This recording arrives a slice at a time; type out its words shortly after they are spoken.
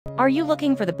Are you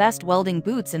looking for the best welding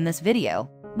boots in this video?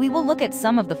 We will look at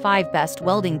some of the 5 best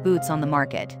welding boots on the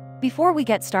market. Before we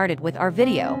get started with our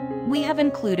video, we have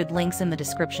included links in the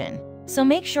description, so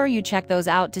make sure you check those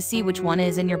out to see which one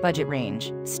is in your budget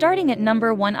range. Starting at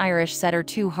number 1, Irish Setter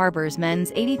 2 Harbour's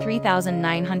Men's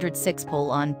 83,906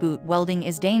 Pull-On Boot. Welding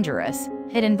is dangerous.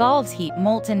 It involves heat,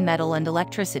 molten metal, and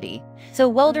electricity. So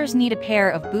welders need a pair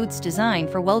of boots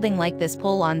designed for welding like this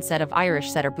pull-on set of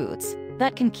Irish Setter boots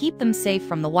that can keep them safe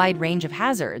from the wide range of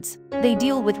hazards they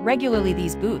deal with regularly.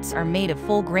 These boots are made of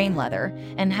full-grain leather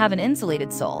and have an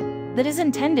insulated sole that is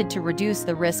intended to reduce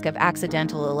the risk of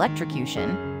accidental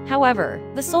electrocution. However,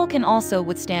 the sole can also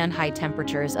withstand high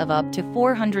temperatures of up to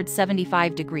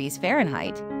 475 degrees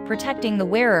Fahrenheit, protecting the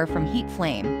wearer from heat,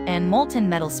 flame, and molten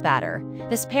metal spatter.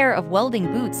 This pair of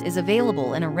welding boots is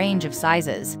available in a range of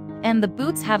sizes, and the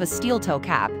boots have a steel toe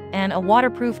cap and a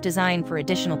waterproof design for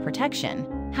additional protection.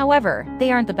 However,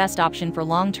 they aren't the best option for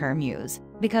long-term use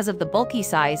because of the bulky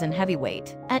size and heavy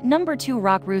weight. At number 2,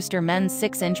 Rockrooster Men's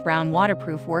 6-inch Brown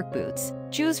Waterproof Work Boots.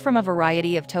 Choose from a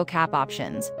variety of toe cap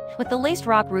options with the laced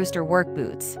Rockrooster work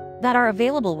boots that are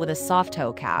available with a soft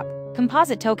toe cap,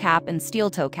 composite toe cap, and steel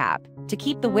toe cap to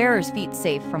keep the wearer's feet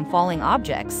safe from falling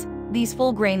objects. These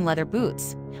full-grain leather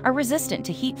boots are resistant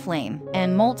to heat, flame,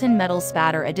 and molten metal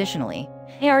spatter. Additionally,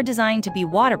 they are designed to be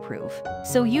waterproof,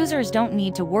 so users don't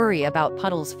need to worry about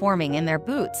puddles forming in their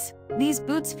boots. These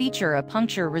boots feature a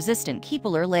puncture-resistant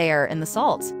Kevlar layer in the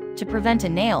soles to prevent a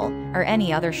nail or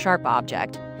any other sharp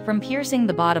object from piercing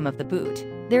the bottom of the boot.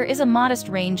 There is a modest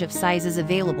range of sizes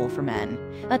available for men,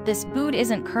 but this boot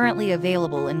isn't currently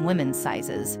available in women's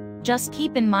sizes. Just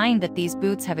keep in mind that these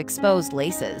boots have exposed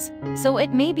laces, so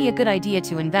it may be a good idea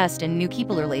to invest in new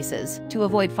Kevlar laces to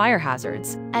avoid fire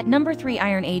hazards. At number 3,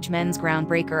 Iron Age Men's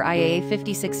Groundbreaker IA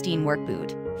 5016 Work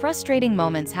Boot. Frustrating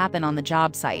moments happen on the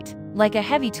job site, like a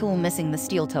heavy tool missing the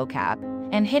steel toe cap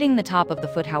and hitting the top of the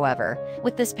foot. However,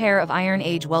 with this pair of Iron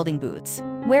Age welding boots,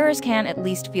 wearers can at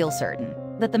least feel certain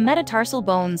that the metatarsal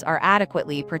bones are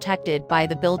adequately protected by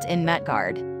the built-in met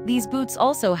guard. These boots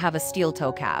also have a steel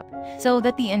toe cap, so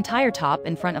that the entire top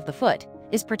and front of the foot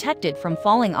is protected from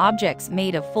falling objects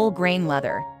made of full-grain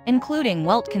leather, including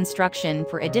welt construction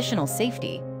for additional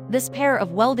safety. This pair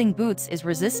of welding boots is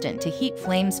resistant to heat,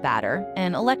 flame, spatter,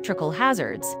 and electrical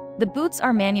hazards. The boots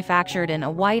are manufactured in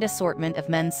a wide assortment of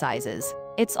men's sizes.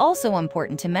 It's also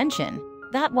important to mention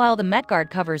that while the met guard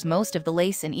covers most of the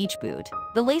lace in each boot,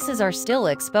 the laces are still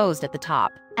exposed at the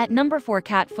top. At number 4,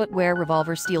 Cat Footwear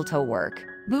Revolver Steel Toe Work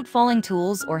Boot. Falling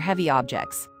tools or heavy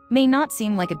objects may not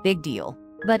seem like a big deal,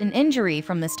 but an injury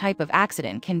from this type of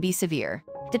accident can be severe.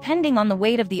 Depending on the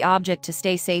weight of the object, to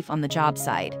stay safe on the job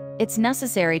site, it's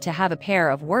necessary to have a pair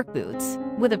of work boots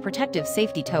with a protective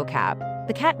safety toe cap.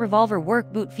 The Cat Revolver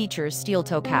Work Boot features steel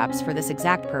toe caps for this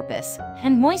exact purpose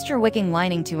and moisture-wicking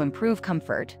lining to improve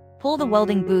comfort. Pull the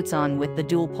welding boots on with the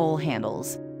dual pole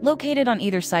handles located on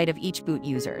either side of each boot.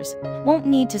 Users won't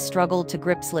need to struggle to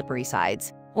grip slippery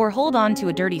sides or hold on to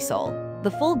a dirty sole.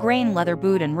 The full-grain leather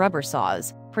boot and rubber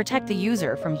saws protect the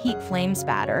user from heat, flame,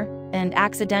 spatter, and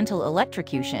accidental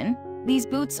electrocution. These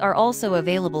boots are also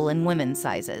available in women's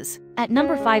sizes. At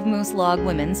number 5, MooseLog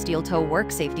Women's Steel Toe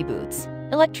Work Safety Boots.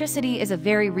 Electricity is a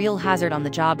very real hazard on the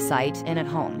job site and at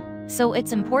home, so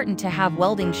it's important to have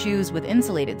welding shoes with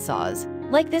insulated saws,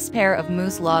 like this pair of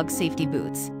MooseLog safety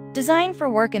boots. Designed for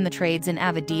work in the trades and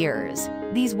avid diggers,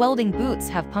 these welding boots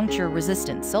have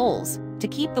puncture-resistant soles to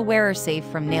keep the wearer safe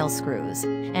from nail screws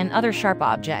and other sharp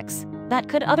objects that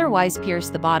could otherwise pierce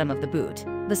the bottom of the boot.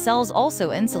 The soles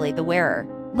also insulate the wearer,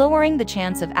 lowering the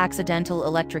chance of accidental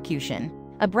electrocution.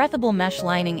 A breathable mesh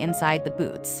lining inside the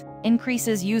boots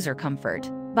increases user comfort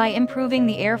by improving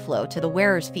the airflow to the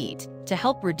wearer's feet to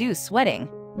help reduce sweating.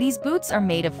 These boots are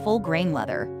made of full-grain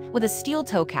leather with a steel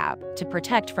toe cap to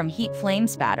protect from heat, flame,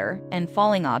 spatter, and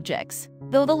falling objects.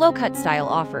 Though the low-cut style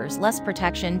offers less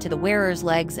protection to the wearer's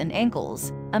legs and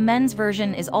ankles, a men's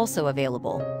version is also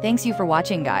available. Thanks you for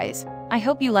watching, guys. I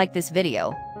hope you liked this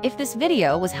video. If this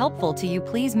video was helpful to you,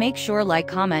 please make sure like,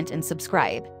 comment, and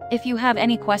subscribe. If you have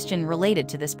any question related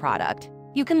to this product,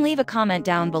 you can leave a comment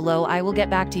down below. I will get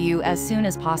back to you as soon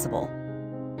as possible.